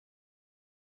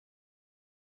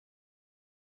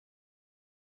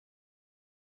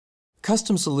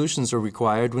Custom solutions are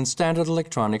required when standard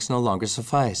electronics no longer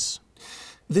suffice.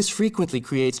 This frequently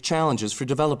creates challenges for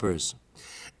developers.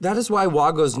 That is why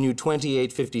WAGO's new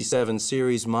 2857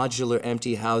 Series Modular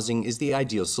Empty Housing is the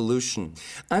ideal solution.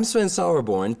 I'm Sven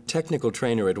Sauerborn, technical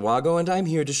trainer at WAGO, and I'm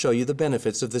here to show you the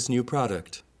benefits of this new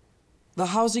product. The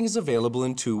housing is available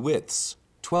in two widths,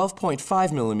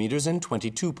 12.5 millimeters and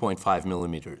 22.5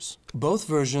 millimeters. Both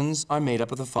versions are made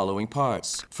up of the following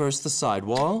parts. First, the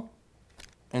sidewall,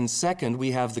 and second,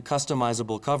 we have the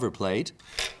customizable cover plate,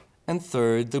 and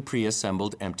third, the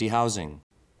pre-assembled empty housing.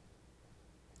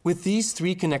 With these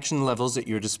three connection levels at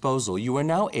your disposal, you are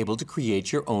now able to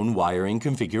create your own wiring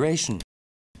configuration.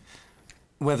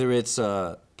 Whether it's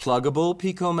a pluggable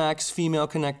picoMAX female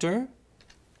connector,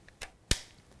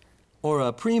 or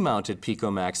a pre-mounted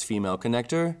picoMAX female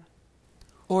connector,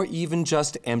 or even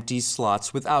just empty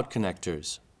slots without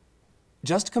connectors.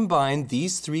 Just combine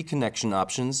these three connection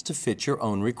options to fit your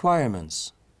own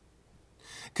requirements.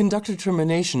 Conductor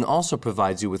termination also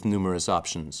provides you with numerous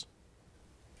options.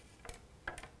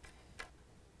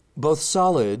 Both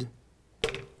solid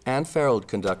and ferruled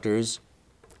conductors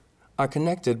are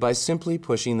connected by simply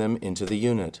pushing them into the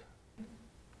unit.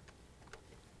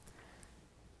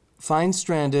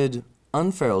 Fine-stranded,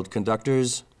 unferruled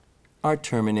conductors are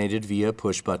terminated via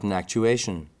push-button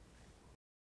actuation.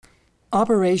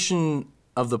 Operation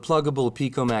of the pluggable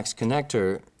picoMAX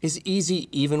connector is easy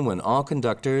even when all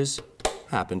conductors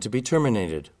happen to be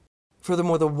terminated.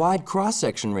 Furthermore, the wide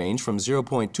cross-section range from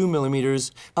 0.2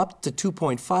 millimeters up to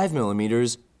 2.5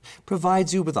 millimeters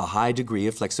provides you with a high degree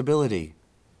of flexibility.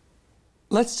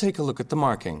 Let's take a look at the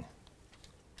marking.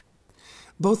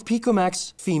 Both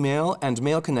picoMAX female and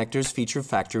male connectors feature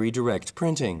factory direct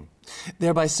printing,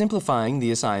 thereby simplifying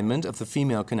the assignment of the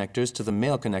female connectors to the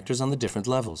male connectors on the different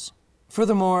levels.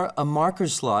 Furthermore, a marker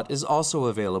slot is also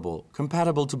available,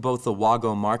 compatible to both the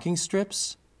WAGO marking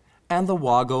strips and the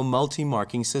WAGO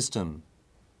multi-marking system.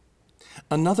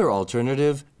 Another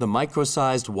alternative, the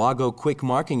micro-sized WAGO quick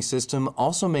marking system,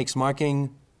 also makes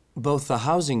marking both the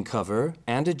housing cover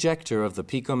and ejector of the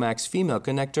picoMAX female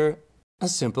connector a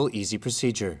simple, easy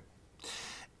procedure.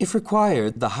 If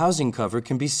required, the housing cover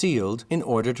can be sealed in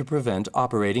order to prevent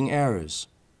operating errors.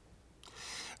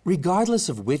 Regardless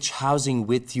of which housing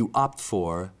width you opt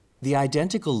for, the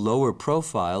identical lower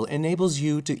profile enables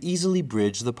you to easily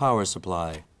bridge the power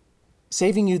supply,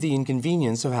 saving you the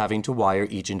inconvenience of having to wire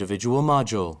each individual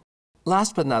module.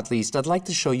 Last but not least, I'd like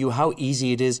to show you how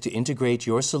easy it is to integrate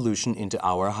your solution into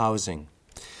our housing.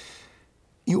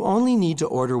 You only need to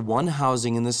order one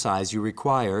housing in the size you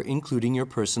require, including your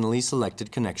personally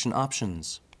selected connection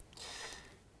options.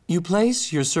 You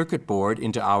place your circuit board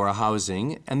into our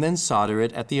housing and then solder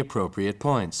it at the appropriate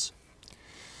points.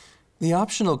 The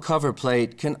optional cover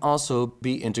plate can also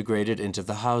be integrated into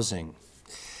the housing.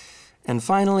 And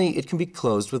finally, it can be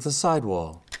closed with a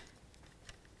sidewall.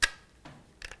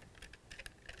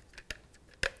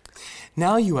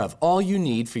 Now you have all you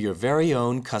need for your very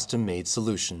own custom-made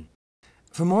solution.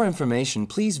 For more information,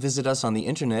 please visit us on the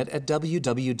internet at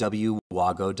www.wago.com.